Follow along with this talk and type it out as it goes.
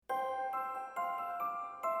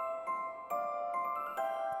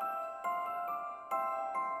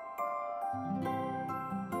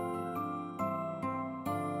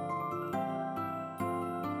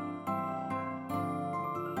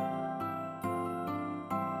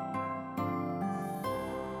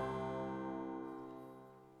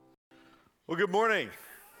Well, good morning.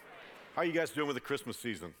 How are you guys doing with the Christmas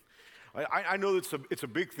season? I know it's a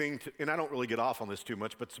big thing, and I don't really get off on this too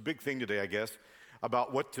much, but it's a big thing today, I guess,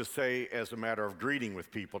 about what to say as a matter of greeting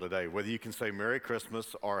with people today. Whether you can say Merry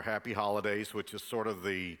Christmas or Happy Holidays, which is sort of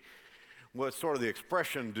the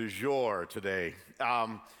expression du jour today.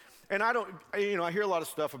 And I hear a lot of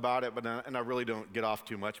stuff about it, and I really don't get off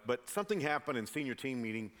too much. But something happened in senior team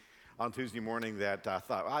meeting on Tuesday morning that I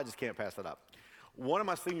thought, I just can't pass it up. One of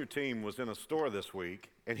my senior team was in a store this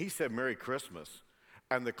week, and he said Merry Christmas.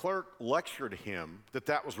 And the clerk lectured him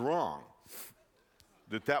that was wrong,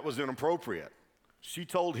 that was inappropriate. She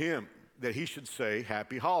told him that he should say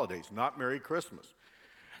Happy Holidays, not Merry Christmas.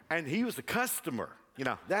 And he was a customer.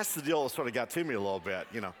 That's the deal that sort of got to me a little bit,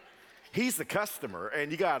 He's the customer,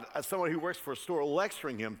 and you got someone who works for a store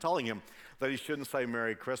lecturing him, telling him that he shouldn't say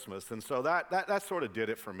Merry Christmas. And so that sort of did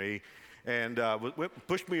it for me and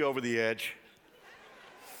pushed me over the edge.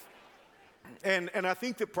 And I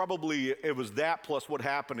think that probably it was that plus what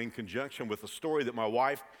happened in conjunction with a story that my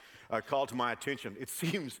wife called to my attention. It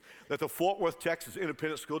seems that the Fort Worth, Texas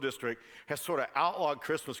Independent School District has sort of outlawed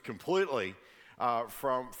Christmas completely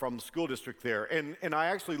from the school district there. And I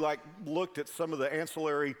actually looked at some of the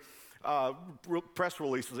ancillary press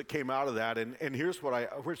releases that came out of that, and here's what I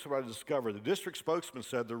discovered. The district spokesman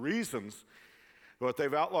said the reasons but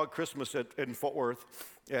they've outlawed Christmas in Fort Worth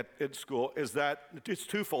at school is that it's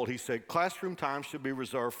twofold. He said classroom time should be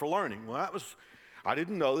reserved for learning. Well, I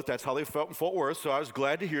didn't know that's how they felt in Fort Worth, so I was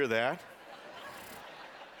glad to hear that.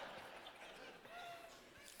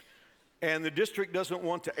 And the district doesn't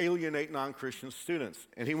want to alienate non-Christian students.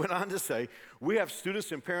 And he went on to say, we have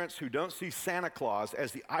students and parents who don't see Santa Claus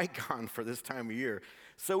as the icon for this time of year.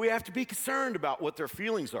 So we have to be concerned about what their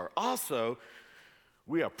feelings are. Also,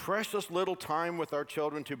 we have precious little time with our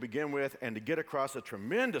children to begin with and to get across a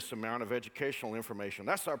tremendous amount of educational information.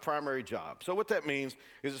 That's our primary job. So what that means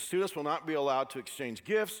is that students will not be allowed to exchange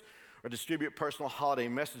gifts or distribute personal holiday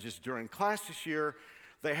messages during class this year.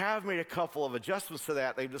 They have made a couple of adjustments to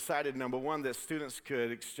that. They've decided, number one, that students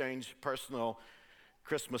could exchange personal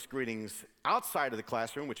Christmas greetings outside of the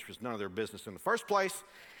classroom, which was none of their business in the first place.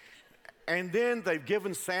 And then they've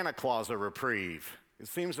given Santa Claus a reprieve. It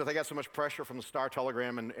seems that they got so much pressure from the Star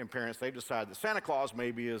Telegram and parents, they've decided that Santa Claus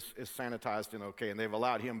maybe is sanitized and okay, and they've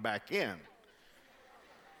allowed him back in.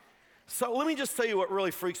 So let me just tell you what really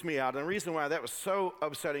freaks me out, and the reason why that was so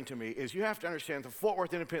upsetting to me is you have to understand the Fort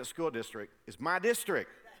Worth Independent School District is my district.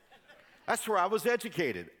 That's where I was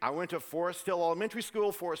educated. I went to Forest Hill Elementary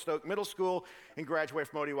School, Forest Oak Middle School, and graduated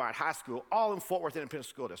from Odie White High School, all in Fort Worth Independent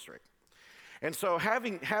School District. And so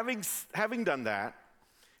having done that,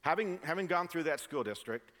 having gone through that school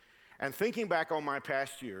district, and thinking back on my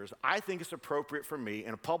past years, I think it's appropriate for me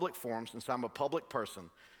in a public forum, since I'm a public person,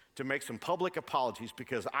 to make some public apologies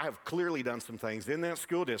because I have clearly done some things in that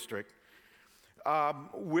school district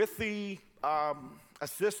with the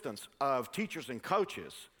assistance of teachers and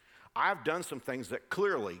coaches. I've done some things that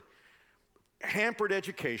clearly hampered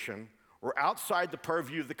education, were outside the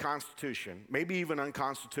purview of the Constitution, maybe even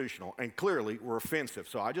unconstitutional, and clearly were offensive.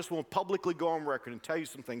 So I just want to publicly go on record and tell you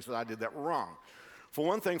some things that I did that were wrong. For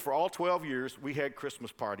one thing, for all 12 years, we had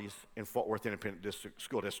Christmas parties in Fort Worth Independent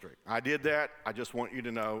School District. I did that. I just want you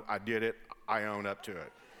to know I did it. I own up to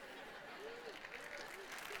it.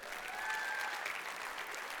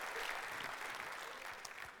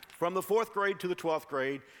 From the 4th grade to the 12th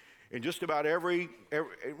grade, in just about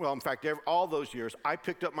all those years, I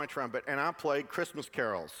picked up my trumpet and I played Christmas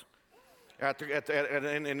carols. And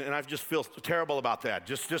I just feel terrible about that,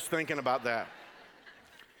 just thinking about that.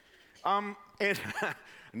 And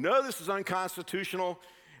no, this is unconstitutional,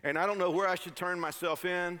 and I don't know where I should turn myself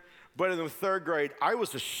in, but in the 3rd grade, I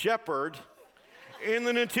was a shepherd in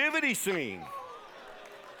the nativity scene.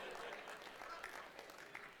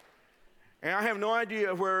 And I have no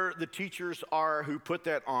idea where the teachers are who put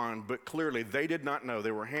that on, but clearly they did not know. They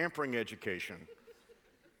were hampering education,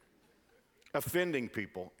 offending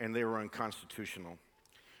people, and they were unconstitutional.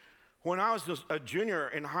 When I was a junior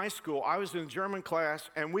in high school, I was in German class,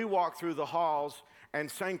 and we walked through the halls and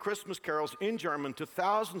sang Christmas carols in German to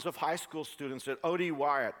thousands of high school students at Odie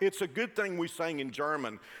Wyatt. It's a good thing we sang in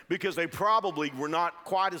German because they probably were not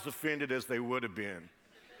quite as offended as they would have been.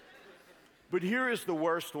 But here is the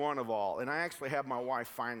worst one of all, and I actually had my wife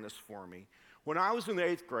find this for me. When I was in the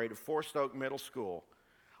 8th grade at Forest Oak Middle School,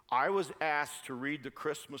 I was asked to read the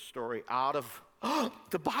Christmas story out of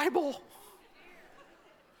the Bible.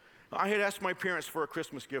 I had asked my parents for a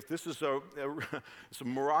Christmas gift. This is it's a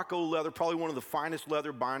Morocco leather, probably one of the finest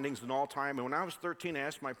leather bindings in all time. And when I was 13, I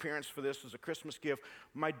asked my parents for this as a Christmas gift.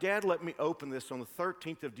 My dad let me open this on the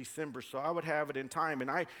 13th of December so I would have it in time. And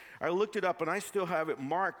I looked it up, and I still have it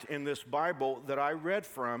marked in this Bible that I read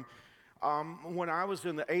from. When I was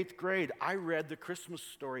in the 8th grade, I read the Christmas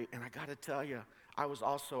story, and I got to tell you, I was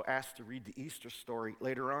also asked to read the Easter story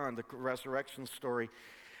later on, the resurrection story.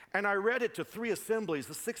 And I read it to 3 assemblies,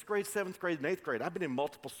 the 6th grade, 7th grade, and 8th grade. I've been in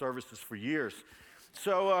multiple services for years.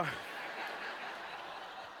 So,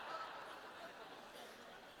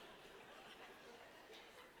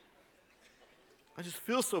 I just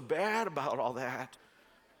feel so bad about all that.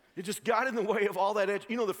 It just got in the way of all that.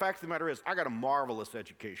 The fact of the matter is, I got a marvelous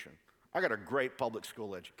education. I got a great public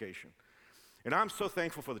school education. And I'm so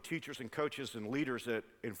thankful for the teachers and coaches and leaders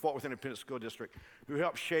in Fort Worth Independent School District who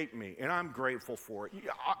helped shape me, and I'm grateful for it.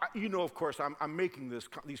 Of course, I'm making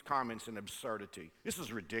these comments in absurdity. This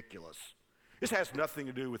is ridiculous. This has nothing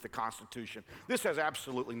to do with the Constitution. This has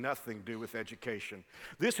absolutely nothing to do with education.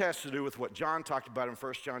 This has to do with what John talked about in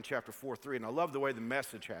 1 John chapter 4:3, and I love the way the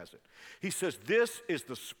Message has it. He says, this is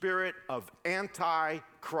the spirit of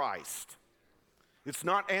anti-Christ. It's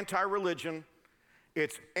not anti-religion.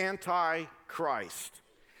 It's anti-Christ.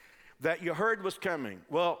 That you heard was coming.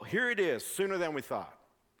 Well, here it is, sooner than we thought.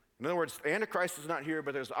 In other words, Antichrist is not here,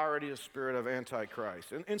 but there's already a spirit of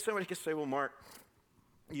Antichrist. And somebody can say, well, Mark,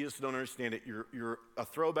 you just don't understand it. You're a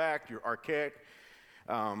throwback, you're archaic,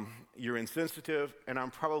 you're insensitive, and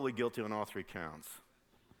I'm probably guilty on all 3 counts.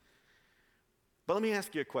 But let me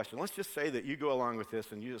ask you a question. Let's just say that you go along with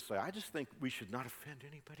this and you just say, I just think we should not offend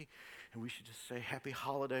anybody, and we should just say happy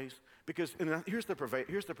holidays. Because here's the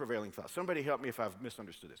prevailing thought. Somebody help me if I've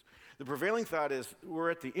misunderstood this. The prevailing thought is we're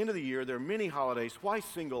at the end of the year. There are many holidays. Why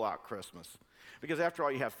single out Christmas? Because after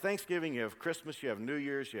all, you have Thanksgiving, you have Christmas, you have New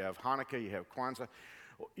Year's, you have Hanukkah, you have Kwanzaa.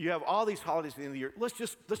 You have all these holidays at the end of the year. Let's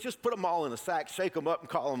just put them all in a sack, shake them up, and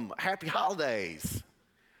call them happy holidays.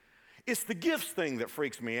 It's the gifts thing that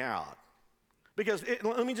freaks me out. Because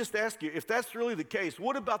let me just ask you, if that's really the case,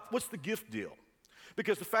 what's the gift deal?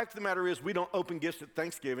 Because the fact of the matter is we don't open gifts at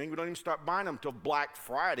Thanksgiving. We don't even start buying them till Black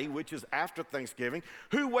Friday, which is after Thanksgiving.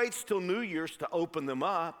 Who waits till New Year's to open them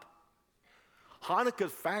up? Hanukkah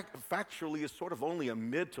factually is sort of only a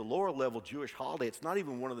mid to lower level Jewish holiday. It's not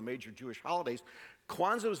even one of the major Jewish holidays.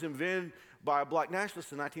 Kwanzaa was invented by a black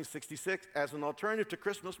nationalist in 1966 as an alternative to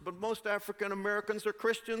Christmas, but most African Americans are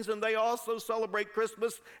Christians and they also celebrate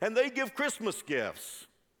Christmas and they give Christmas gifts.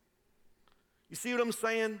 You see what I'm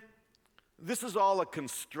saying? This is all a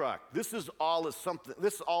construct. This all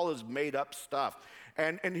is made up stuff.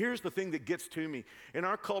 And here's the thing that gets to me. In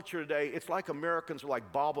our culture today, it's like Americans are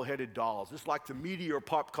like bobble-headed dolls. It's like the media or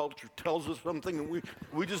pop culture tells us something and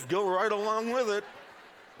we just go right along with it.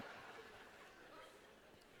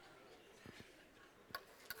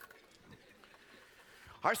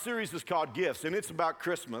 Our series is called Gifts, and it's about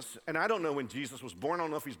Christmas. And I don't know when Jesus was born. I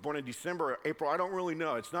don't know if he's born in December or April. I don't really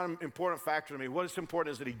know. It's not an important factor to me. What is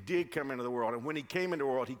important is that he did come into the world. And when he came into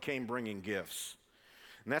the world, he came bringing gifts.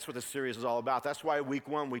 And that's what this series is all about. That's why week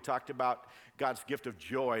 1 we talked about God's gift of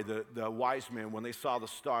joy. The wise men, when they saw the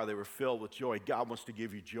star, they were filled with joy. God wants to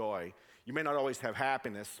give you joy. You may not always have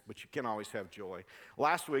happiness, but you can always have joy.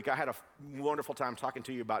 Last week, I had a wonderful time talking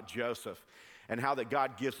to you about Joseph and how that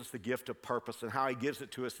God gives us the gift of purpose and how he gives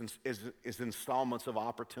it to us is installments of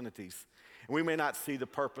opportunities. And we may not see the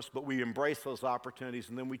purpose, but we embrace those opportunities,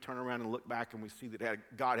 and then we turn around and look back and we see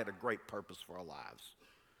that God had a great purpose for our lives.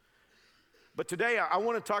 But today, I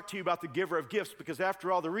want to talk to you about the giver of gifts because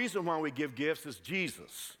after all, the reason why we give gifts is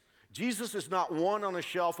Jesus. Jesus is not one on a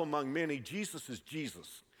shelf among many. Jesus is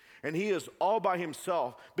Jesus. And he is all by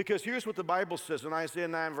himself because here's what the Bible says in Isaiah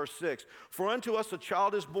 9 verse 6. For unto us a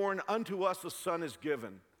child is born, unto us a son is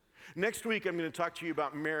given. Next week I'm going to talk to you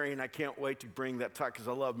about Mary, and I can't wait to bring that talk because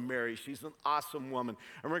I love Mary. She's an awesome woman.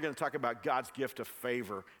 And we're going to talk about God's gift of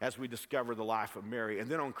favor as we discover the life of Mary. And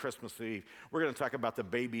then on Christmas Eve, we're going to talk about the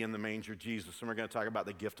baby in the manger, Jesus, and we're going to talk about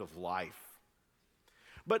the gift of life.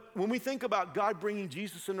 But when we think about God bringing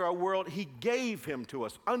Jesus into our world, he gave him to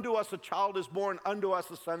us. Unto us a child is born, unto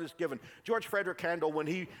us a son is given. George Frederick Handel, when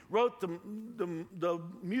he wrote the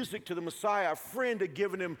music to the Messiah, a friend had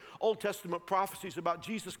given him Old Testament prophecies about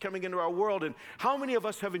Jesus coming into our world. And how many of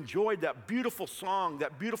us have enjoyed that beautiful song,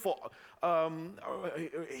 that beautiful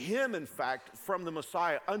hymn, in fact, from the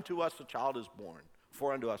Messiah, unto us a child is born,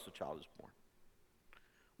 for unto us a child is born.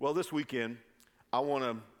 Well, this weekend, I want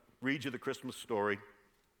to read you the Christmas story.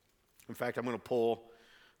 In fact, I'm going to pull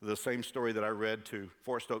the same story that I read to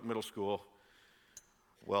Forest Oak Middle School.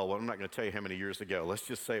 Well, I'm not going to tell you how many years ago. Let's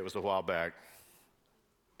just say it was a while back.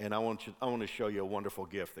 And I want to show you a wonderful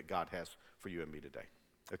gift that God has for you and me today.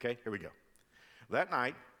 Okay, here we go. That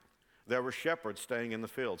night, there were shepherds staying in the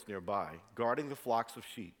fields nearby, guarding the flocks of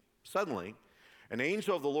sheep. Suddenly, an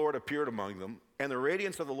angel of the Lord appeared among them, and the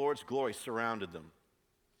radiance of the Lord's glory surrounded them.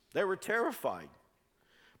 They were terrified,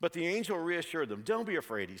 but the angel reassured them. "Don't be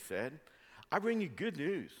afraid," he said. "I bring you good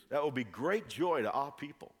news that will be great joy to all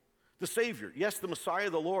people. The Savior, yes, the Messiah,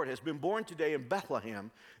 the Lord, has been born today in Bethlehem,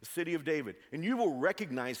 the city of David, and you will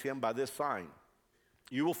recognize him by this sign.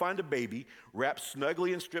 You will find a baby wrapped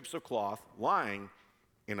snugly in strips of cloth, lying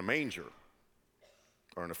in a manger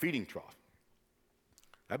or in a feeding trough."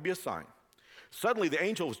 That'd be a sign. Suddenly, the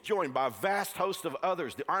angel was joined by a vast host of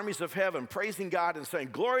others, the armies of heaven, praising God and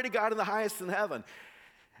saying, "Glory to God in the highest in heaven,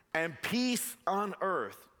 and peace on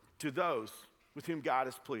earth to those with whom God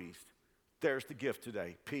is pleased." There's the gift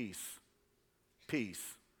today, peace.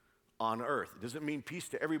 Peace on earth. It doesn't mean peace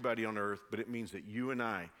to everybody on earth, but it means that you and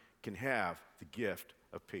I can have the gift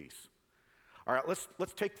of peace. All right,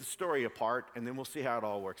 let's take the story apart, and then we'll see how it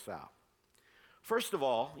all works out. First of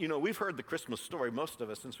all, we've heard the Christmas story, most of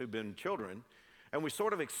us, since we've been children, and we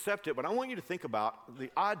sort of accept it, but I want you to think about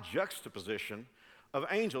the odd juxtaposition of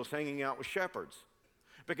angels hanging out with shepherds.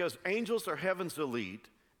 Because angels are heaven's elite,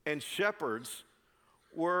 and shepherds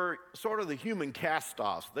were sort of the human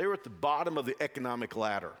cast-offs. They were at the bottom of the economic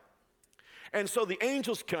ladder. And so the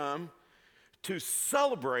angels come to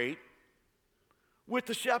celebrate with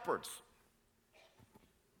the shepherds.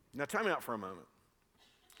 Now, time out for a moment.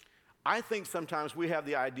 I think sometimes we have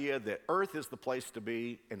the idea that earth is the place to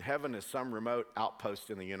be and heaven is some remote outpost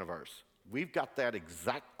in the universe. We've got that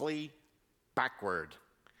exactly backward.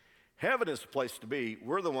 Heaven is the place to be.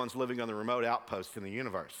 We're the ones living on the remote outpost in the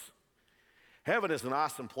universe. Heaven is an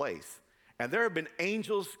awesome place. And there have been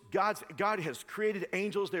angels. God has created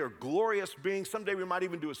angels. They are glorious beings. Someday we might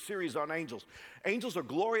even do a series on angels. Angels are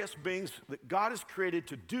glorious beings that God has created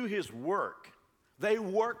to do his work. They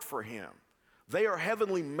work for him. They are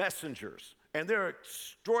heavenly messengers, and they're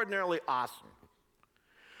extraordinarily awesome.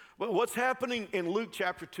 But what's happening in Luke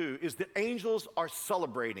chapter 2 is the angels are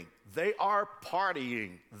celebrating. They are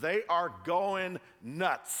partying. They are going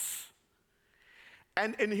nuts.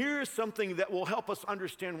 And here's something that will help us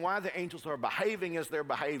understand why the angels are behaving as they're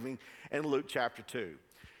behaving in Luke chapter 2.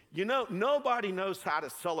 Nobody knows how to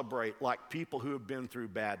celebrate like people who have been through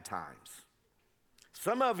bad times.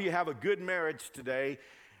 Some of you have a good marriage today,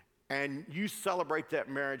 and you celebrate that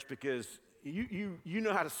marriage because you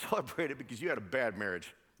know how to celebrate it because you had a bad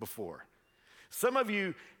marriage before. Some of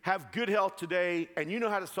you have good health today, and you know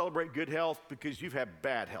how to celebrate good health because you've had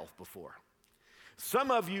bad health before. Some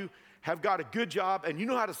of you have got a good job, and you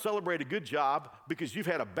know how to celebrate a good job because you've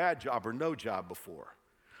had a bad job or no job before.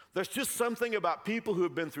 There's just something about people who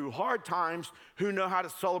have been through hard times who know how to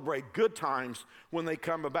celebrate good times when they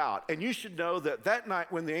come about. And you should know that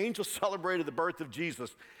night when the angels celebrated the birth of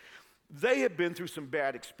Jesus, they had been through some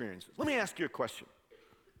bad experiences. Let me ask you a question.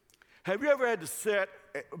 Have you ever had to sit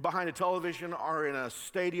behind a television or in a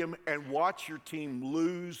stadium and watch your team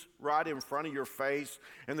lose right in front of your face,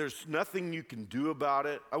 and there's nothing you can do about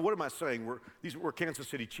it? What am I saying? We're Kansas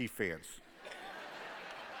City Chief fans.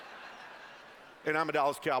 And I'm a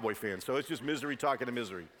Dallas Cowboy fan, so it's just misery talking to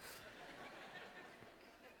misery.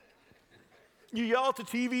 You yell at the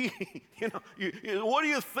TV, what are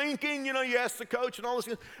you thinking? You ask the coach and all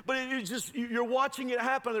this, but it's just, you're watching it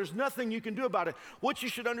happen. There's nothing you can do about it. What you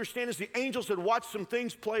should understand is the angels had watched some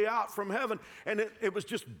things play out from heaven, and it was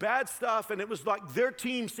just bad stuff, and it was like their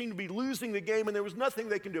team seemed to be losing the game, and there was nothing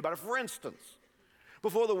they can do about it. For instance,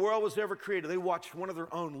 before the world was ever created, they watched one of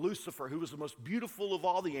their own, Lucifer, who was the most beautiful of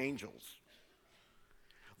all the angels.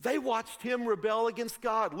 They watched him rebel against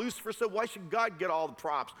God. Lucifer said, "Why should God get all the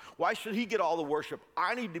props? Why should he get all the worship?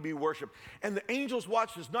 I need to be worshiped." And the angels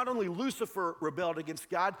watched as not only Lucifer rebelled against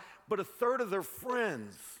God, but a third of their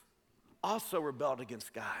friends also rebelled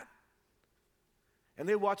against God. And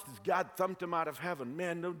they watched as God thumped them out of heaven.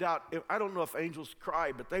 Man, no doubt, I don't know if angels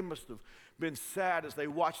cried, but they must have been sad as they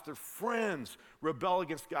watched their friends rebel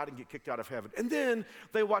against God and get kicked out of heaven. And then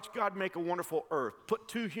they watched God make a wonderful earth, put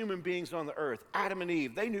two human beings on the earth, Adam and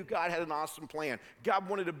Eve. They knew God had an awesome plan. God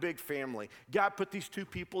wanted a big family. God put these two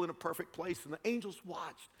people in a perfect place, and the angels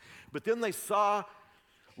watched. But then they saw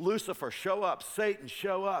Lucifer show up, Satan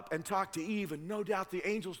show up and talk to Eve, and no doubt the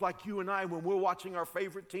angels like you and I, when we're watching our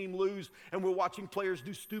favorite team lose and we're watching players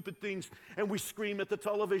do stupid things and we scream at the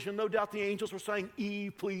television, no doubt the angels were saying,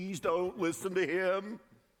 "Eve, please don't listen to him.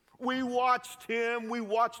 We watched him. We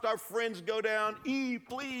watched our friends go down. Eve,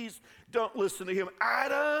 please don't listen to him.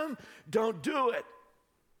 Adam, don't do it."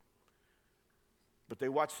 But they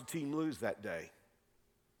watched the team lose that day.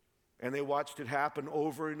 And they watched it happen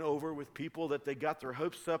over and over with people that they got their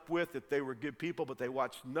hopes up with, that they were good people, but they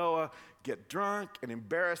watched Noah get drunk and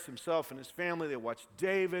embarrass himself and his family. They watched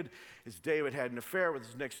David, as David had an affair with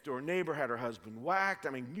his next door neighbor, had her husband whacked. I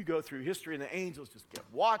mean, you go through history and the angels just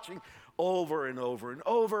kept watching over and over and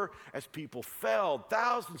over as people fell.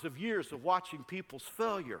 Thousands of years of watching people's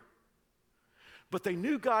failure. But they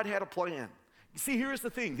knew God had a plan. You see, here's the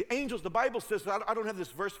thing. The angels, the Bible says, I don't have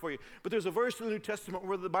this verse for you, but there's a verse in the New Testament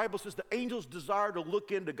where the Bible says the angels desire to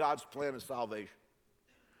look into God's plan of salvation.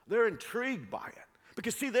 They're intrigued by it.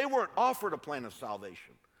 Because, see, they weren't offered a plan of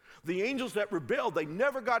salvation. The angels that rebelled, they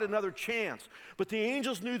never got another chance. But the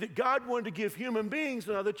angels knew that God wanted to give human beings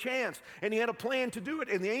another chance, and he had a plan to do it.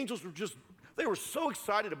 And the angels were they were so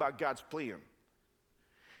excited about God's plan.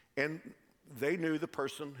 And they knew the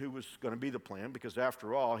person who was going to be the plan, because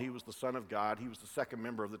after all, he was the Son of God. He was the second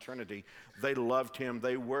member of the Trinity. They loved him.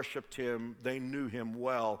 They worshiped him. They knew him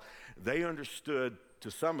well. They understood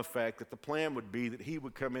to some effect that the plan would be that he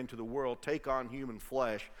would come into the world, take on human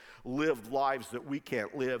flesh, live lives that we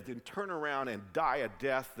can't live, then turn around and die a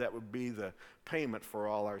death that would be the payment for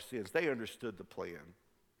all our sins. They understood the plan.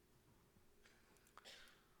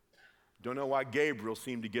 Don't know why Gabriel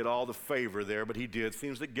seemed to get all the favor there, but he did.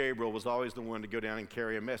 Seems that Gabriel was always the one to go down and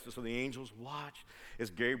carry a message. So the angels watch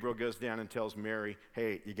as Gabriel goes down and tells Mary,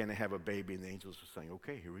 hey, you're going to have a baby. And the angels are saying,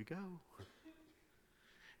 okay, here we go.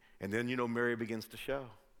 And then, Mary begins to show.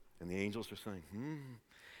 And the angels are saying,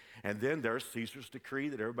 And then there's Caesar's decree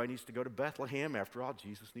that everybody needs to go to Bethlehem. After all,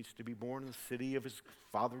 Jesus needs to be born in the city of his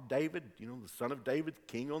father David, the son of David,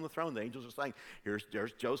 king on the throne. The angels are saying,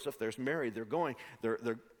 there's Joseph, there's Mary. They're going.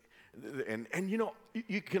 And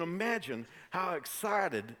you can imagine how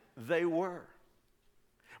excited they were.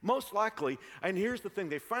 Most likely, and here's the thing,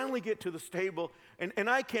 they finally get to the stable, and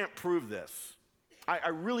I can't prove this. I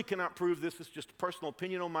really cannot prove this. It's just a personal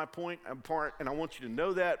opinion on my point, and I want you to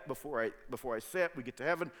know that before I say it. We get to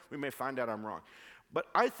heaven, we may find out I'm wrong. But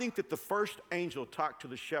I think that the first angel talked to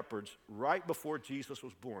the shepherds right before Jesus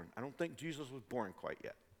was born. I don't think Jesus was born quite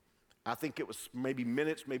yet. I think it was maybe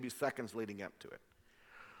minutes, maybe seconds leading up to it.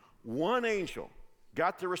 One angel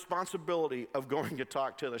got the responsibility of going to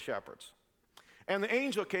talk to the shepherds. And the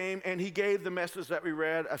angel came and he gave the message that we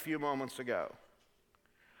read a few moments ago.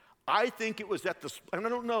 I think it was and I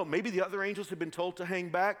don't know, maybe the other angels had been told to hang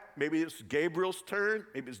back. Maybe it's Gabriel's turn.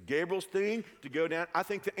 Maybe it's Gabriel's thing to go down. I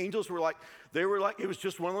think the angels were like, it was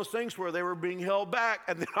just one of those things where they were being held back.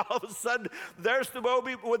 And then all of a sudden, there's the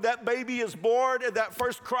moment when that baby is born and that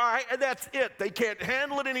first cry, and that's it. They can't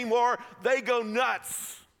handle it anymore. They go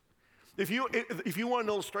nuts. If you want an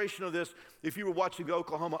illustration of this, if you were watching the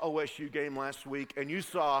Oklahoma OSU game last week and you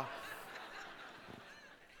saw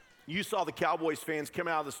the Cowboys fans come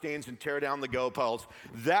out of the stands and tear down the goalposts,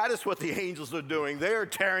 that is what the angels are doing. They are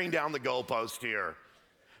tearing down the goalpost here.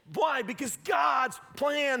 Why? Because God's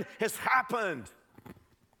plan has happened.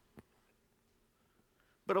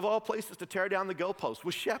 But of all places to tear down the goalpost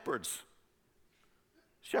was shepherds.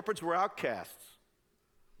 Shepherds were outcasts.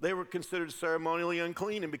 They were considered ceremonially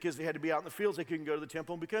unclean, and because they had to be out in the fields, they couldn't go to the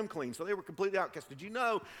temple and become clean. So they were completely outcast. Did you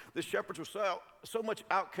know the shepherds were so much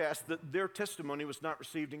outcast that their testimony was not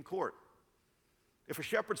received in court? If a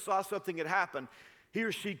shepherd saw something had happened, he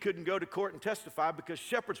or she couldn't go to court and testify because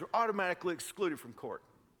shepherds were automatically excluded from court.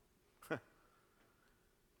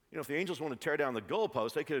 If the angels wanted to tear down the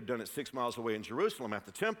goalpost, they could have done it 6 miles away in Jerusalem at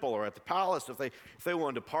the temple or at the palace. If they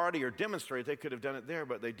wanted to party or demonstrate, they could have done it there,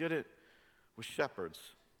 but they did it with shepherds.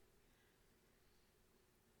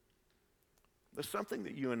 There's something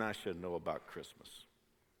that you and I should know about Christmas,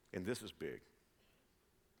 and this is big.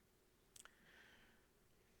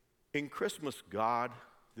 In Christmas, God,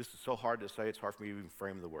 this is so hard to say, it's hard for me to even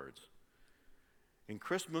frame the words. In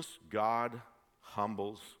Christmas, God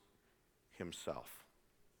humbles himself.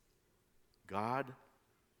 God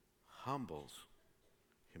humbles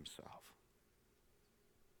himself.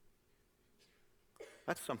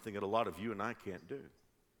 That's something that a lot of you and I can't do.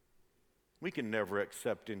 We can never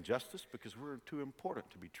accept injustice because we're too important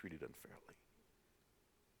to be treated unfairly.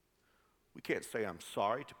 We can't say I'm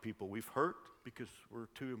sorry to people we've hurt because we're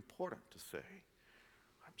too important to say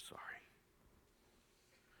I'm sorry.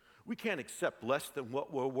 We can't accept less than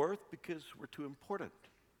what we're worth because we're too important.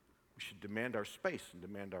 We should demand our space and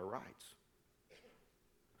demand our rights.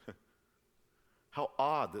 How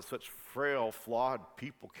odd that such frail, flawed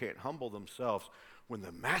people can't humble themselves when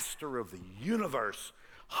the master of the universe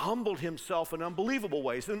humbled himself in unbelievable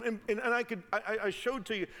ways. And I showed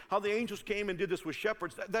to you how the angels came and did this with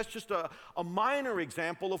shepherds. That's just a minor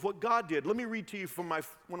example of what God did. Let me read to you from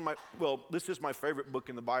this is my favorite book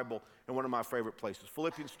in the Bible and one of my favorite places.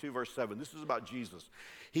 Philippians 2, verse 7. This is about Jesus.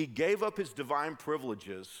 He gave up his divine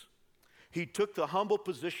privileges. He took the humble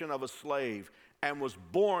position of a slave and was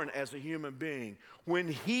born as a human being. When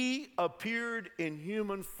he appeared in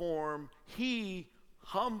human form, he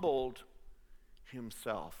humbled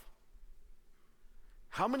himself.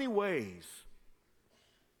 How many ways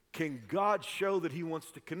can God show that he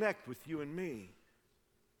wants to connect with you and me?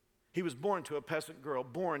 He was born to a peasant girl,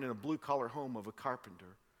 born in a blue-collar home of a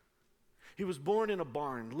carpenter. He was born in a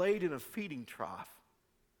barn, laid in a feeding trough.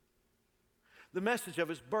 The message of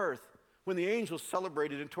his birth, when the angels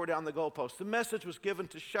celebrated and tore down the goalposts, the message was given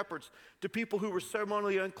to shepherds, to people who were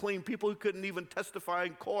ceremonially unclean, people who couldn't even testify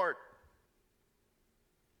in court.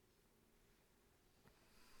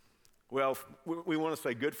 Well, we want to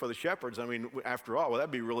say good for the shepherds. I mean, after all,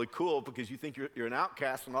 that'd be really cool because you think you're an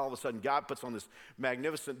outcast, and all of a sudden God puts on this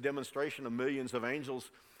magnificent demonstration of millions of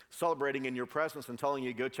angels celebrating in your presence and telling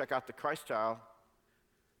you to go check out the Christ child.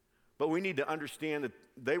 But we need to understand that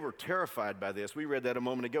they were terrified by this. We read that a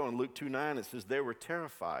moment ago in Luke 2:9. It says they were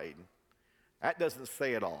terrified. That doesn't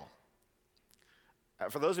say it all.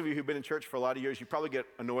 For those of you who've been in church for a lot of years, you probably get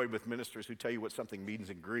annoyed with ministers who tell you what something means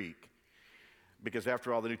in Greek. Because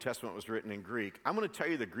after all, the New Testament was written in Greek. I'm going to tell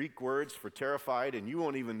you the Greek words for terrified, and you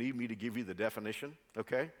won't even need me to give you the definition,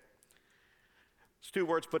 okay? It's two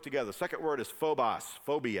words put together. The second word is phobos,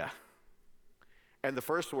 phobia. And the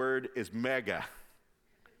first word is mega.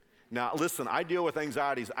 Now, listen, I deal with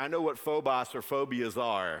anxieties. I know what phobos or phobias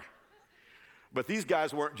are. But these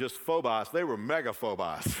guys weren't just phobos, they were mega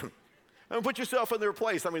phobos. And put yourself in their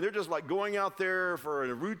place. I mean, they're just like going out there for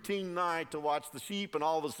a routine night to watch the sheep, and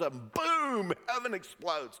all of a sudden, boom, heaven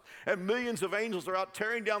explodes. And millions of angels are out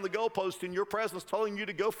tearing down the goalpost in your presence, telling you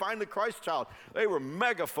to go find the Christ child. They were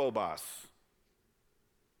mega phobos.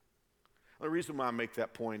 The reason why I make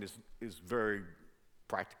that point is very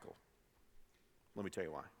practical. Let me tell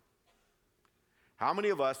you why. How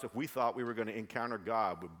many of us, if we thought we were going to encounter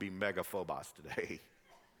God, would be mega phobos today?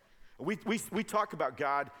 We talk about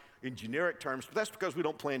God in generic terms, but that's because we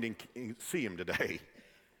don't plan to see him today.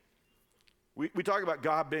 We talk about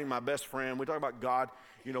God being my best friend. We talk about God,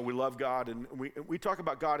 we love God, and we talk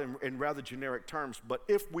about God in rather generic terms. But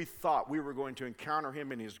if we thought we were going to encounter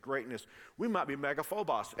him in his greatness, we might be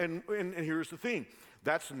megaphobos. And here's the thing.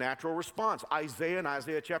 That's a natural response. Isaiah in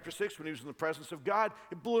Isaiah chapter 6, when he was in the presence of God,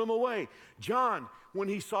 it blew him away. John, when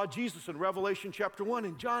he saw Jesus in Revelation chapter 1,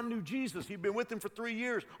 and John knew Jesus. He'd been with him for 3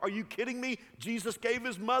 years. Are you kidding me? Jesus gave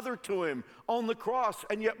his mother to him on the cross.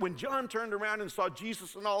 And yet when John turned around and saw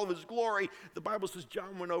Jesus in all of his glory, the Bible says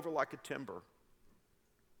John went over like a timber.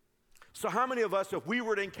 So how many of us, if we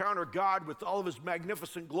were to encounter God with all of his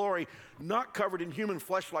magnificent glory, not covered in human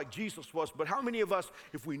flesh like Jesus was, but how many of us,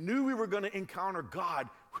 if we knew we were going to encounter God,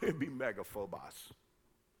 we'd be megaphobos?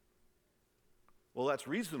 Well, that's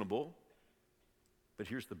reasonable, but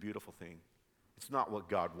here's the beautiful thing. It's not what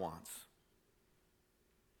God wants.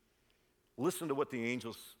 Listen to what the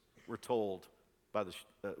angels were told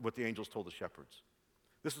what the angels told the shepherds.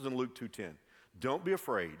 This is in Luke 2:10. Don't be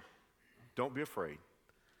afraid. Don't be afraid.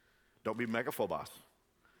 Don't be megaphobos.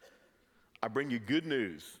 I bring you good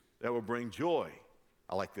news that will bring joy,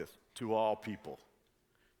 I like this, to all people.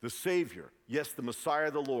 The Savior, yes, the Messiah,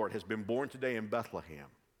 the Lord, has been born today in Bethlehem.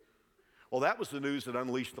 Well, that was the news that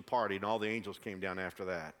unleashed the party, and all the angels came down after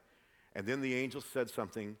that. And then the angels said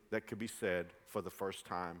something that could be said for the first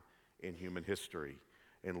time in human history.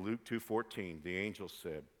 In Luke 2:14, the angels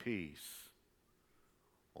said, peace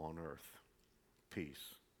on earth.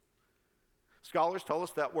 Peace. Scholars tell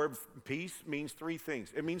us that word peace means three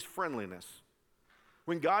things. It means friendliness.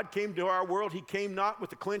 When God came to our world, he came not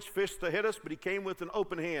with a clenched fist to hit us, but he came with an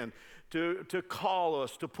open hand to call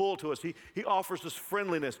us, to pull to us. He offers us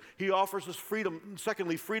friendliness. He offers us freedom.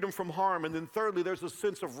 Secondly, freedom from harm. And then thirdly, there's a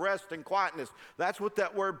sense of rest and quietness. That's what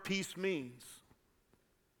that word peace means.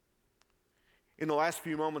 In the last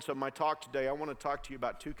few moments of my talk today, I want to talk to you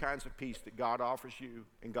about two kinds of peace that God offers you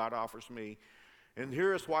and God offers me. And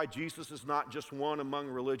here is why Jesus is not just one among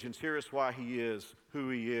religions. Here is why he is who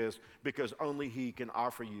he is, because only he can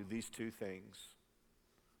offer you these two things.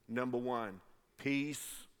 Number one,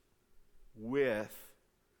 peace with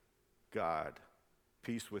God.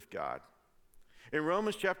 Peace with God. In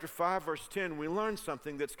Romans chapter 5, verse 10, we learn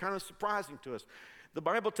something that's kind of surprising to us. The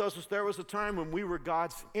Bible tells us there was a time when we were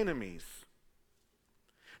God's enemies.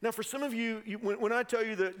 Now, for some of you, when I tell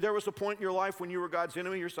you that there was a point in your life when you were God's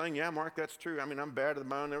enemy, you're saying, yeah, Mark, that's true. I mean, I'm bad to the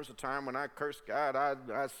bone. There was a time when I cursed God.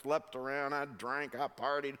 I slept around. I drank. I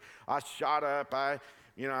partied. I shot up. I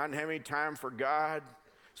didn't have any time for God.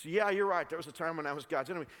 So, yeah, you're right. There was a time when I was God's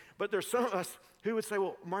enemy. But there's some of us who would say,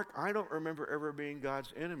 well, Mark, I don't remember ever being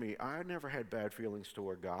God's enemy. I never had bad feelings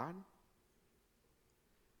toward God.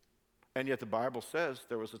 And yet the Bible says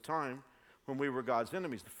there was a time when we were God's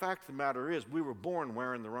enemies. The fact of the matter is we were born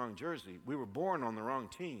wearing the wrong jersey. We were born on the wrong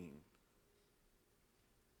team.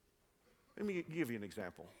 Let me give you an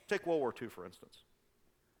example. Take World War II, for instance.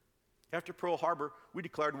 After Pearl Harbor, we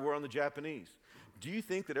declared war on the Japanese. Do you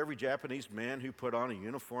think that every Japanese man who put on a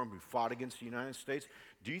uniform who fought against the United States,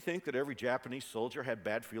 do you think that every Japanese soldier had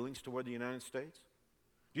bad feelings toward the United States?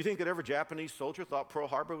 Do you think that every Japanese soldier thought Pearl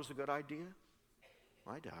Harbor was a good idea?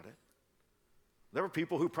 I doubt it. There were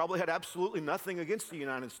people who probably had absolutely nothing against the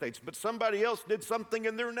United States, but somebody else did something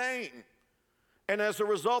in their name. And as a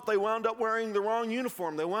result, they wound up wearing the wrong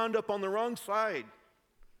uniform. They wound up on the wrong side.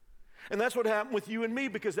 And that's what happened with you and me,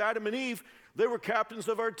 because Adam and Eve, they were captains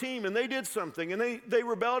of our team, and they did something, and they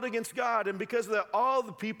rebelled against God. And because of that, all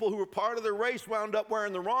the people who were part of the race wound up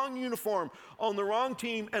wearing the wrong uniform on the wrong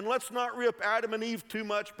team. And let's not rip Adam and Eve too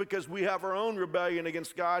much, because we have our own rebellion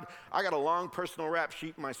against God. I got a long personal rap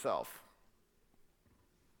sheet myself.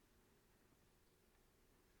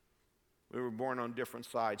 We were born on different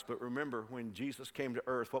sides. But remember, when Jesus came to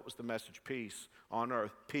earth, what was the message? Peace on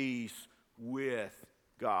earth. Peace with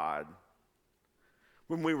God.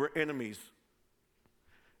 When we were enemies.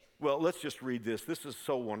 Well, let's just read this. This is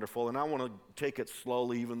so wonderful, and I want to take it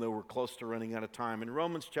slowly, even though we're close to running out of time. In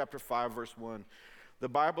Romans chapter 5, verse 1, the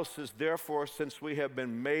Bible says, therefore, since we have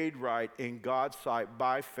been made right in God's sight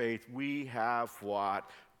by faith, we have what?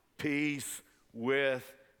 Peace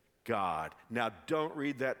with God. Now, don't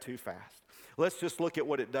read that too fast. Let's just look at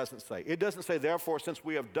what it doesn't say. It doesn't say, therefore, since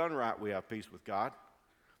we have done right, we have peace with God.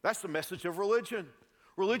 That's the message of religion.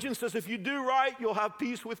 Religion says if you do right, you'll have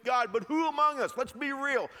peace with God. But who among us, let's be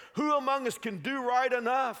real, who among us can do right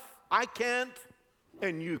enough? I can't,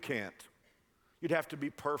 and you can't. You'd have to be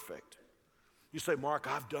perfect. You say, Mark,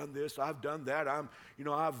 I've done this, I've done that.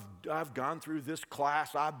 I've gone through this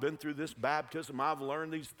class, I've been through this baptism, I've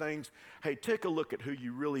learned these things. Hey, take a look at who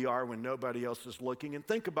you really are when nobody else is looking, and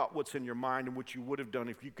think about what's in your mind and what you would have done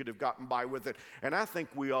if you could have gotten by with it. And I think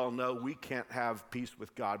we all know we can't have peace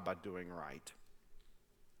with God by doing right.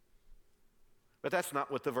 But that's not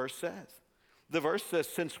what the verse says. The verse says,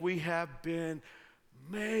 since we have been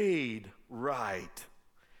made right.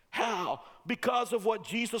 How? Because of what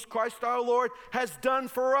Jesus Christ our Lord has done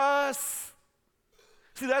for us.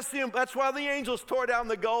 See, that's why the angels tore down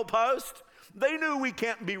the goalpost. They knew we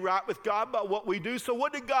can't be right with God by what we do. So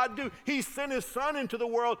what did God do? He sent his son into the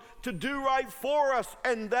world to do right for us,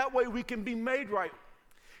 and that way we can be made right.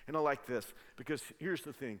 And I like this, because here's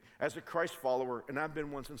the thing. As a Christ follower, and I've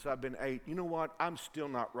been one since I've been 8, you know what? I'm still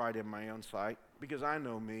not right in my own sight, because I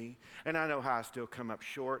know me, and I know how I still come up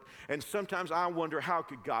short. And sometimes I wonder, how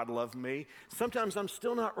could God love me? Sometimes I'm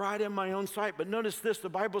still not right in my own sight. But notice this, the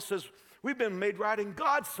Bible says we've been made right in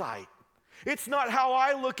God's sight. It's not how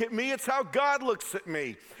I look at me, it's how God looks at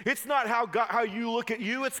me. It's not how you look at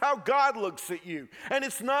you, it's how God looks at you. And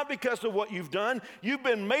it's not because of what you've done. You've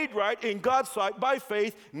been made right in God's sight by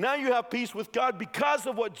faith. Now you have peace with God because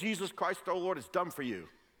of what Jesus Christ our Lord has done for you.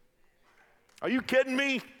 Are you kidding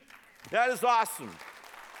me? That is awesome.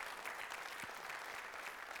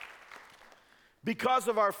 Because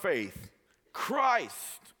of our faith, Christ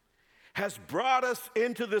has brought us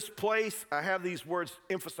into this place, I have these words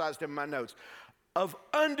emphasized in my notes, of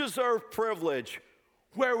undeserved privilege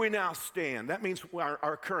where we now stand. That means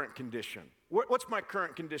our current condition. What's my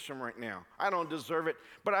current condition right now? I don't deserve it,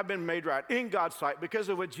 but I've been made right in God's sight because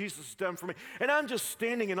of what Jesus has done for me. And I'm just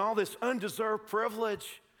standing in all this undeserved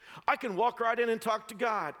privilege. I can walk right in and talk to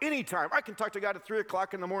God anytime. I can talk to God at 3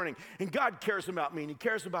 o'clock in the morning, and God cares about me, and he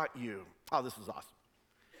cares about you. Oh, this is awesome.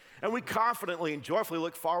 And we confidently and joyfully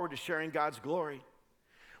look forward to sharing God's glory.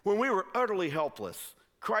 When we were utterly helpless,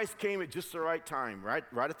 Christ came at just the right time, right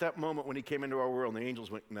at that moment when he came into our world and the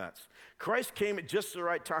angels went nuts. Christ came at just the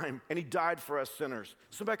right time, and he died for us sinners.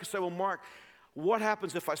 Somebody could say, well, Mark, what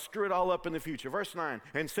happens if I screw it all up in the future? Verse 9,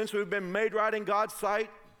 and since we've been made right in God's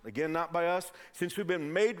sight, again, not by us, since we've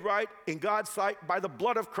been made right in God's sight by the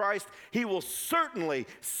blood of Christ, he will certainly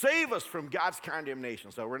save us from God's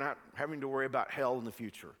condemnation. So we're not having to worry about hell in the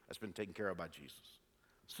future. That's been taken care of by Jesus.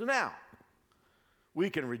 So now, we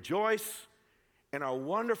can rejoice in our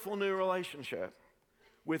wonderful new relationship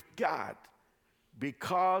with God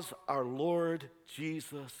because our Lord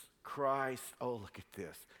Jesus Christ, oh, look at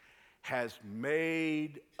this, has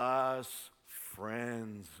made us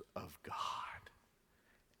friends of God.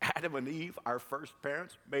 Adam and Eve, our first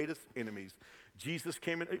parents, made us enemies. Jesus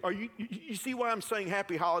came in. You see why I'm saying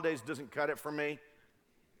happy holidays doesn't cut it for me?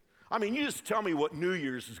 I mean, you just tell me what New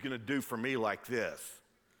Year's is going to do for me like this.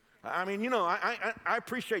 I mean, I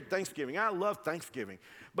appreciate Thanksgiving. I love Thanksgiving.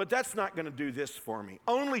 But that's not going to do this for me.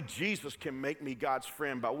 Only Jesus can make me God's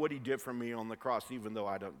friend by what he did for me on the cross, even though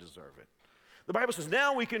I don't deserve it. The Bible says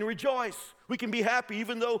now we can rejoice. We can be happy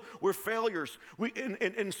even though we're failures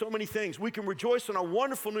in so many things. We can rejoice in our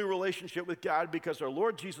wonderful new relationship with God because our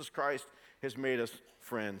Lord Jesus Christ has made us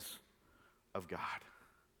friends of God.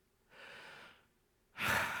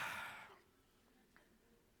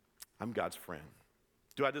 I'm God's friend.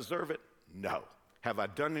 Do I deserve it? No. Have I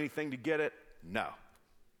done anything to get it? No.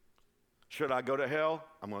 Should I go to hell?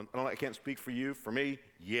 I can't speak for you. For me,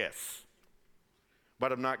 yes.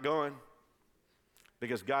 But I'm not going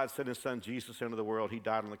because God sent his son Jesus into the world. He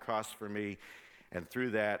died on the cross for me, and through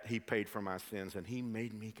that, he paid for my sins, and he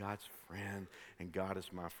made me God's friend, and God is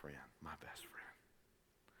my friend, my best friend.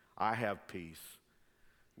 I have peace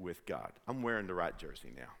with God. I'm wearing the right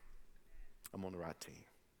jersey now. I'm on the right team.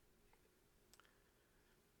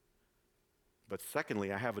 But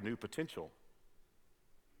secondly, I have a new potential.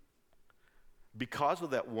 Because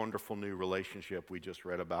of that wonderful new relationship we just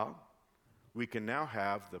read about, we can now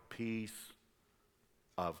have the peace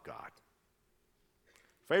of God.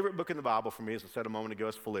 Favorite book in the Bible for me, as I said a moment ago,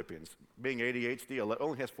 is Philippians. Being ADHD, it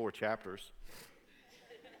only has 4 chapters.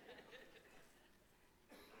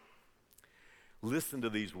 Listen to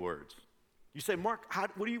these words. You say, Mark,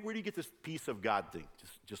 where do you get this peace of God thing?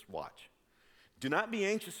 Just watch. Do not be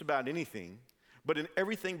anxious about anything, but in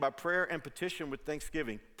everything by prayer and petition with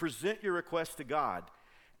thanksgiving, present your requests to God,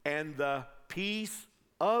 and the peace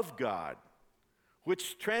of God,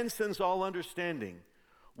 which transcends all understanding,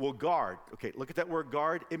 will guard. Okay, look at that word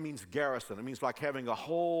guard. It means garrison. It means like having a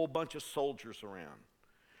whole bunch of soldiers around.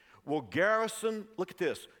 Will garrison, look at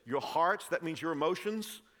this, your hearts, that means your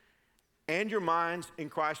emotions, and your minds in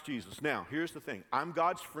Christ Jesus. Now, here's the thing. I'm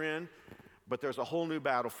God's friend, but there's a whole new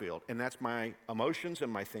battlefield, and that's my emotions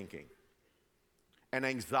and my thinking. And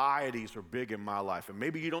anxieties are big in my life. And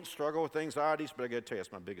maybe you don't struggle with anxieties, but I got to tell you,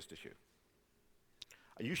 it's my biggest issue.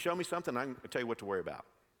 You show me something, I can tell you what to worry about.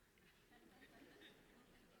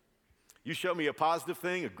 You show me a positive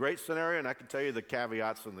thing, a great scenario, and I can tell you the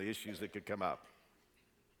caveats and the issues that could come up.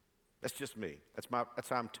 That's just me. That's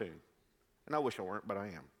how I'm tuned. And I wish I weren't, but I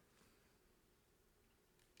am.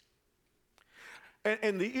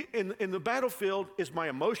 And in the battlefield is my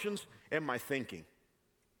emotions and my thinking.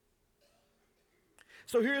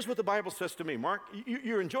 So here's what the Bible says to me. Mark,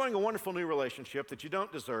 you're enjoying a wonderful new relationship that you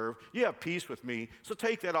don't deserve. You have peace with me, so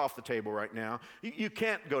take that off the table right now. You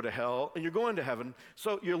can't go to hell, and you're going to heaven.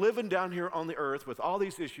 So you're living down here on the earth with all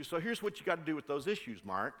these issues. So here's what you got to do with those issues,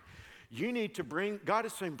 Mark. You need to God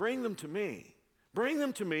is saying, bring them to me. Bring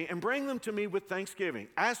them to me, and bring them to me with thanksgiving.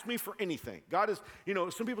 Ask me for anything. God is,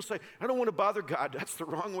 some people say, I don't want to bother God. That's the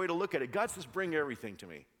wrong way to look at it. God says, bring everything to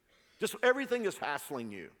me. Just everything is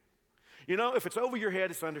hassling you. If it's over your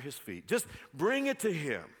head, it's under his feet. Just bring it to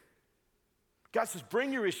him. God says,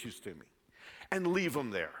 bring your issues to me and leave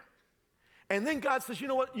them there. And then God says, you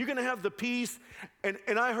know what? You're going to have the peace. And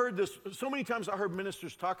I heard this so many times. I heard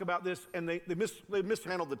ministers talk about this, and they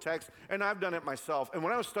mishandled the text, and I've done it myself. And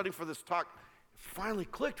when I was studying for this talk, it finally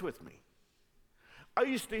clicked with me. I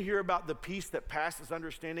used to hear about the peace that passes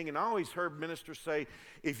understanding, and I always heard ministers say,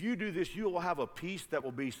 if you do this, you will have a peace that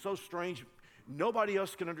will be so strange. Nobody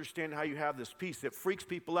else can understand how you have this peace. It freaks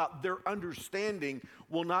people out. Their understanding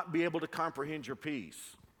will not be able to comprehend your peace.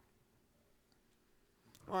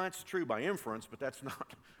 Well, that's true by inference, but that's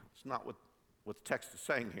not what the text is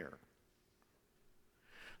saying here.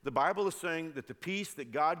 The Bible is saying that the peace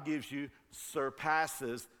that God gives you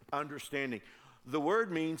surpasses understanding. The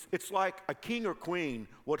word means it's like a king or queen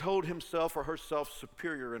would hold himself or herself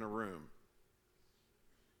superior in a room.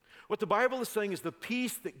 What the Bible is saying is the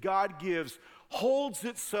peace that God gives holds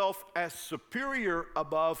itself as superior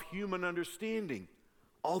above human understanding.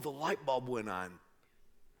 Oh, the light bulb went on.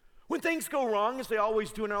 When things go wrong, as they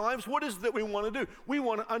always do in our lives, what is it that we want to do? We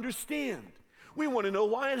want to understand. We want to know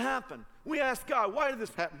why it happened. We ask God, why did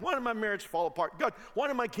this happen? Why did my marriage fall apart? God, why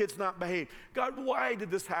did my kids not behave? God, why did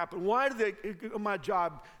this happen? Why did my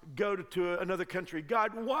job go to another country?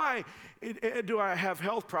 God, why do I have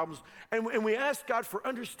health problems? And we ask God for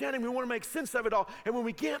understanding. We want to make sense of it all. And when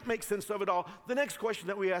we can't make sense of it all, the next question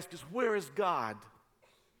that we ask is, where is God?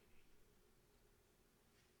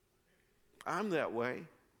 I'm that way.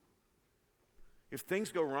 If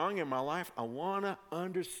things go wrong in my life, I want to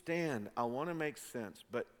understand. I want to make sense.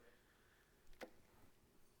 But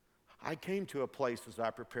I came to a place as I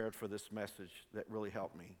prepared for this message that really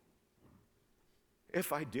helped me.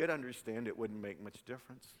 If I did understand, it wouldn't make much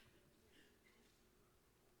difference.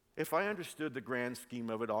 If I understood the grand scheme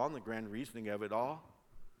of it all and the grand reasoning of it all,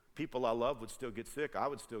 people I love would still get sick. I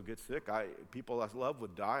would still get sick. People I love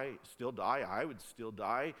would still die. I would still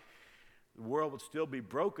die. The world would still be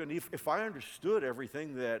broken. If I understood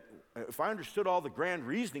everything if I understood all the grand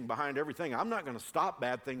reasoning behind everything, I'm not going to stop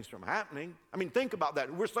bad things from happening. I mean, think about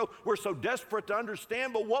that. We're so desperate to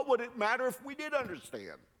understand, but what would it matter if we did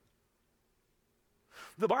understand?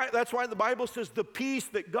 That's why the Bible says the peace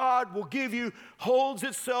that God will give you holds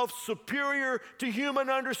itself superior to human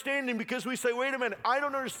understanding, because we say, wait a minute, I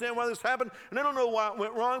don't understand why this happened, and I don't know why it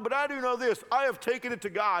went wrong, but I do know this. I have taken it to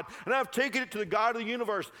God, and I have taken it to the God of the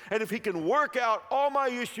universe, and if he can work out all my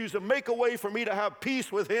issues and make a way for me to have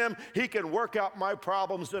peace with him, he can work out my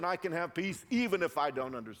problems, and I can have peace even if I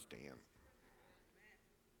don't understand.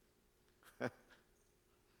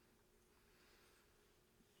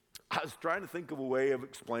 I was trying to think of a way of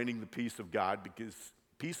explaining the peace of God, because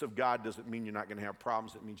peace of God doesn't mean you're not going to have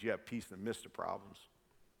problems. It means you have peace in the midst of problems.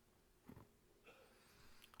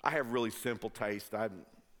 I have really simple taste. I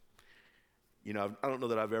don't know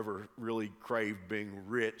that I've ever really craved being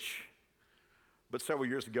rich. But several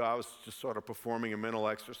years ago, I was just sort of performing a mental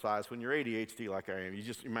exercise. When you're ADHD like I am,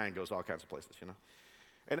 your mind goes all kinds of places,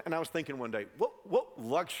 And I was thinking one day, what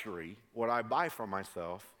luxury would I buy for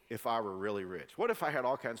myself if I were really rich? What if I had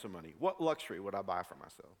all kinds of money? What luxury would I buy for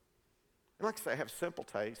myself? And like I say, I have simple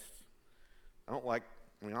tastes. I like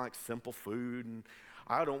simple food, and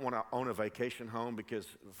I don't want to own a vacation home because,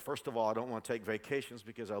 first of all, I don't want to take vacations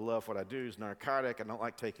because I love what I do. As a narcotic, I don't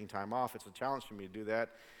like taking time off. It's a challenge for me to do that.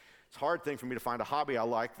 It's a hard thing for me to find a hobby I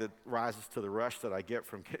like that rises to the rush that I get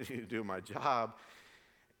from getting to do my job.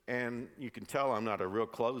 And you can tell I'm not a real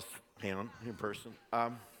clothes hound in person.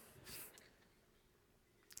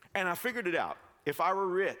 And I figured it out. If I were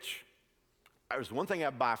rich, there's one thing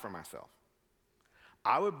I'd buy for myself.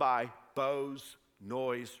 I would buy Bose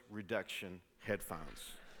noise reduction headphones.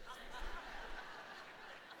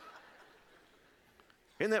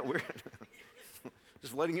 Isn't that weird?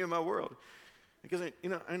 Just letting you in my world. Because, I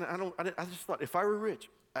just thought, if I were rich,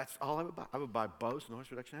 that's all I would buy. I would buy Bose noise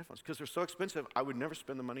reduction headphones because they're so expensive, I would never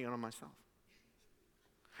spend the money on them myself.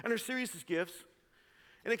 And they're serious as gifts.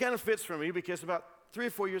 And it kind of fits for me because about 3 or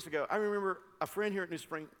 4 years ago, I remember a friend here at New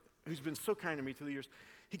Spring who's been so kind to me through the years.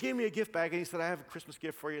 He gave me a gift bag and he said, I have a Christmas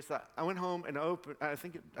gift for you. So I went home and I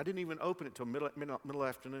didn't even open it till middle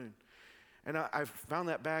afternoon. And I found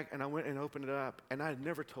that bag and I went and opened it up, and I had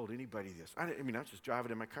never told anybody this. I was just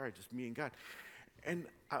driving in my car, just me and God. And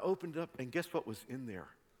I opened it up, and guess what was in there?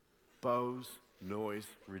 Bose noise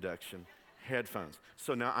reduction headphones.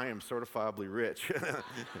 So now I am certifiably rich.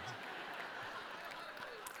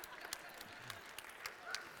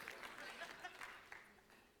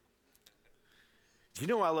 Do you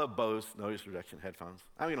know I love Bose noise reduction headphones?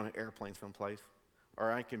 I'm on an airplane someplace,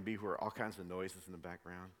 or I can be where all kinds of noises in the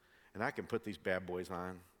background, and I can put these bad boys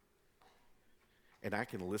on, and I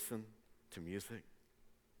can listen to music,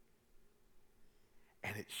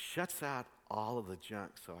 and it shuts out all of the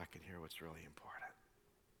junk so I can hear what's really important.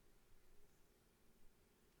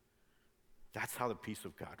 That's how the peace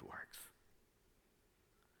of God works.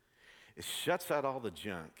 It shuts out all the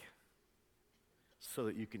junk so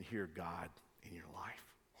that you can hear God in your life.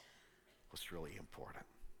 What's really important.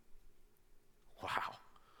 Wow,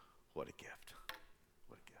 what a gift.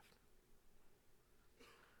 What a gift.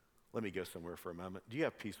 Let me go somewhere for a moment. Do you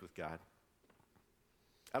have peace with God?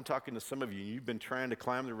 I'm talking to some of you, you've been trying to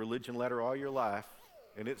climb the religion ladder all your life,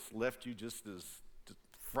 and it's left you just as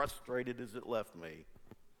frustrated as it left me.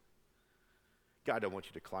 God don't want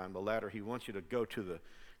you to climb the ladder. He wants you to go to the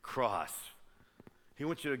cross. He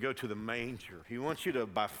wants you to go to the manger. He wants you to,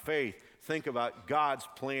 by faith, think about God's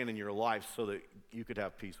plan in your life so that you could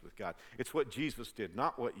have peace with God. It's what Jesus did,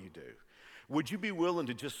 not what you do. Would you be willing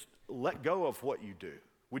to just let go of what you do?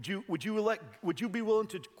 Would you be willing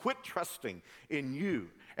to quit trusting in you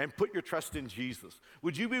and put your trust in Jesus?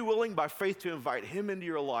 Would you be willing by faith to invite him into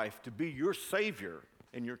your life to be your Savior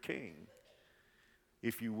and your King?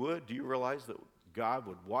 If you would, do you realize that God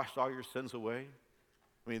would wash all your sins away?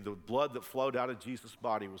 I mean, the blood that flowed out of Jesus'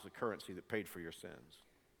 body was the currency that paid for your sins.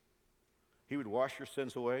 He would wash your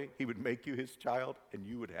sins away. He would make you his child, and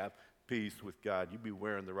you would have peace with God. You'd be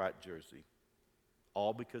wearing the right jersey.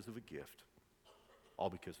 All because of a gift. All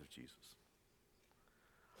because of Jesus.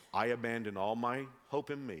 I abandon all my hope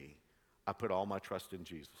in me. I put all my trust in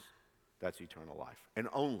Jesus. That's eternal life. And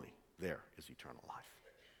only there is eternal life.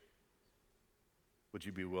 Would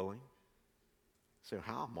you be willing? Say,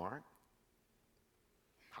 how, Mark?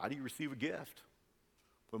 How do you receive a gift?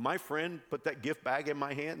 When my friend put that gift bag in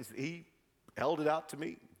my hands, he held it out to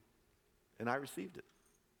me, and I received it.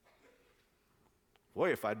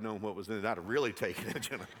 Boy, if I'd known what was in it, I'd have really taken it.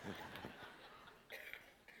 You know?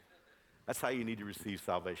 That's how you need to receive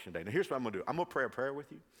salvation today. Now, here's what I'm going to do. I'm going to pray a prayer with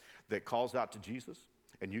you that calls out to Jesus,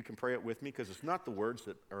 and you can pray it with me because it's not the words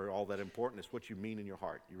that are all that important. It's what you mean in your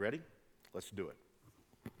heart. You ready? Let's do it.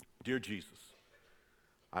 Dear Jesus,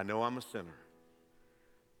 I know I'm a sinner,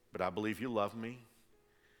 but I believe you love me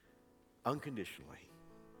unconditionally.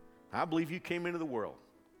 I believe you came into the world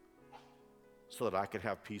so that I could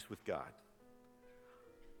have peace with God.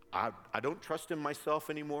 I don't trust in myself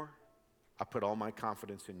anymore. I put all my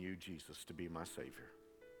confidence in you, Jesus, to be my Savior.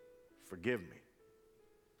 Forgive me.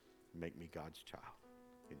 Make me God's child.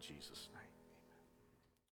 In Jesus' name.